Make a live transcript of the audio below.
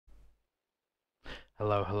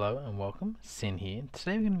Hello and welcome, Sin here.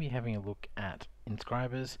 Today we're going to be having a look at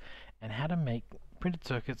inscribers and how to make printed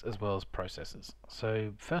circuits as well as processors.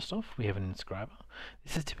 So first off, we have an inscriber.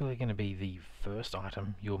 This is typically going to be the first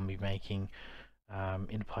item you'll be making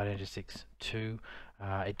in Applied Energy 6.2.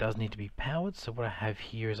 It does need to be powered, so what I have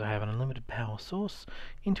here is I have an unlimited power source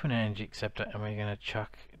into an energy acceptor, and we're going to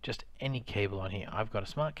chuck just any cable on here. I've got a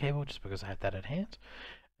smart cable just because I have that at hand,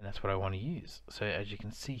 and that's what I want to use. So as you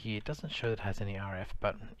can see here, it doesn't show that it has any RF,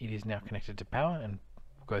 but it is now connected to power, and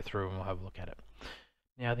we'll go through and we'll have a look at it.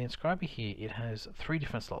 Now the inscriber here, it has three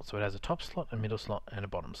different slots. So it has a top slot, a middle slot, and a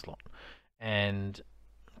bottom slot. And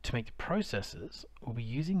to make the processors, we'll be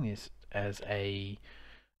using this as a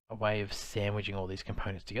way of sandwiching all these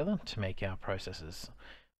components together to make our processors.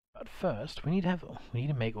 But first, we need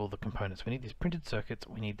to make all the components. We need these printed circuits,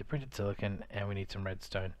 we need the printed silicon, and we need some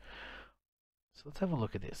redstone. So let's have a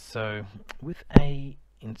look at this. So with a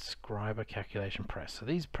inscriber calculation press, so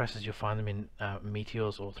these presses, you'll find them in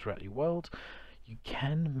meteors all throughout your world. You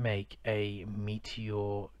can make a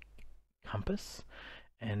meteor compass,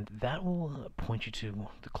 and that will point you to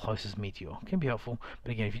the closest meteor. It can be helpful,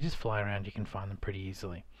 but again, if you just fly around, you can find them pretty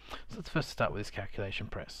easily. So let's first start with this calculation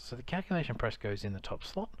press. So the calculation press goes in the top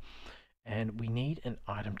slot, and we need an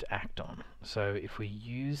item to act on. So if we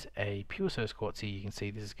use a pure source quartz here, you can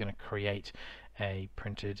see this is going to create a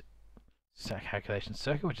printed calculation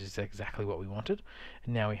circuit, which is exactly what we wanted,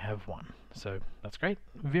 and now we have one. So that's great,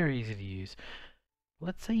 very easy to use.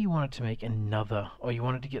 Let's say you wanted to make another, or you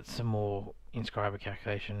wanted to get some more inscriber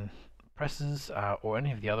calculation presses or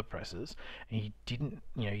any of the other presses, and you didn't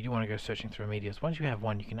want to go searching through meteors. Once you have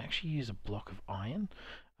one, you can actually use a block of iron,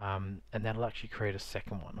 and that'll actually create a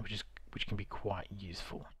second one, which can be quite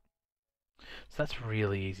useful. So that's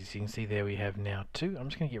really easy. So you can see there we have now two. I'm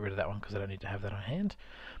just going to get rid of that one because I don't need to have that on hand.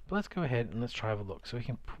 But let's go ahead and let's try have a look. So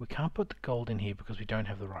we can't put the gold in here because we don't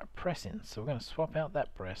have the right press in. So we're going to swap out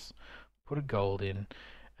that press, put a gold in.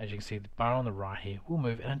 As you can see, the bar on the right here will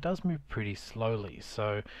move, and it does move pretty slowly.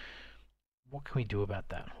 So what can we do about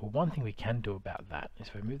that? Well, one thing we can do about that is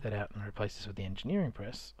if we move that out and replace this with the engineering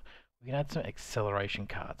press, we can add some acceleration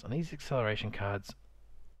cards. And these acceleration cards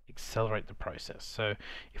accelerate the process. So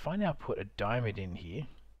if I now put a diamond in here,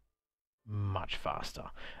 much faster,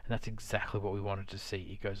 and that's exactly what we wanted to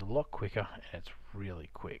see. It goes a lot quicker and it's really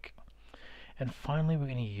quick. And finally, we're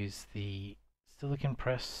going to use the silicon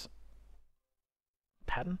press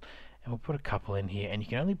pattern, and we'll put a couple in here, and you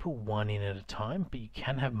can only put one in at a time, but you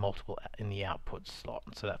can have multiple in the output slot,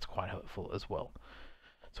 so that's quite helpful as well.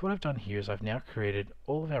 So what I've done here is I've now created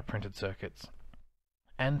all of our printed circuits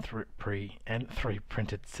and three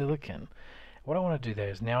printed silicon. What I want to do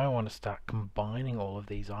there is now I want to start combining all of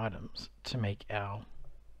these items to make our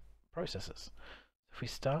processors. If we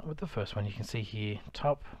start with the first one, you can see here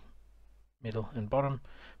top, middle and bottom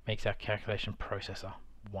makes our calculation processor.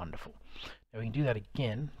 Wonderful. Now we can do that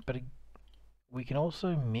again, but we can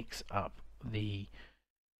also mix up the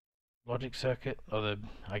logic circuit, or the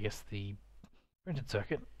printed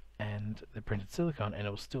circuit and the printed silicon, and it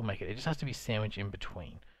will still make it. It just has to be sandwiched in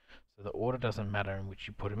between. So the order doesn't matter in which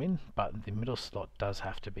you put them in, but the middle slot does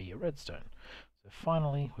have to be a redstone. So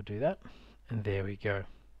finally we'll do that, and there we go.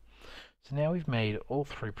 So now we've made all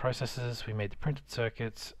three processors, we made the printed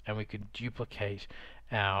circuits, and we could duplicate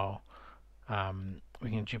our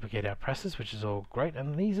presses, which is all great.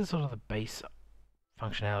 And these are sort of the base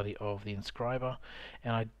functionality of the inscriber.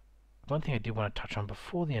 And one thing I did want to touch on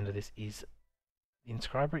before the end of this is the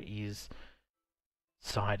inscriber is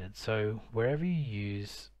sided. So wherever you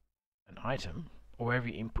use an item, or wherever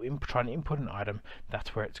you try to input an item,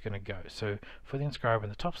 that's where it's going to go. So for the inscriber in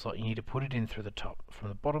the top slot, you need to put it in through the top. From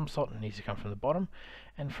the bottom slot, it needs to come from the bottom,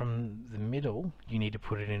 and from the middle, you need to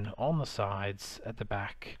put it in on the sides, at the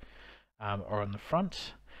back, or on the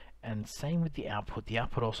front. And same with the output. The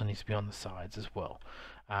output also needs to be on the sides as well.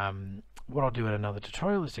 What I'll do in another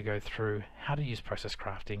tutorial is to go through how to use process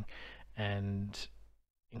crafting and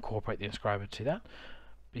incorporate the inscriber to that.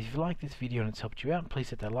 But if you like this video and it's helped you out, please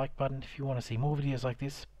hit that like button. If you want to see more videos like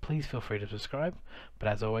this, please feel free to subscribe. But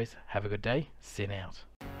as always, have a good day. Sin out.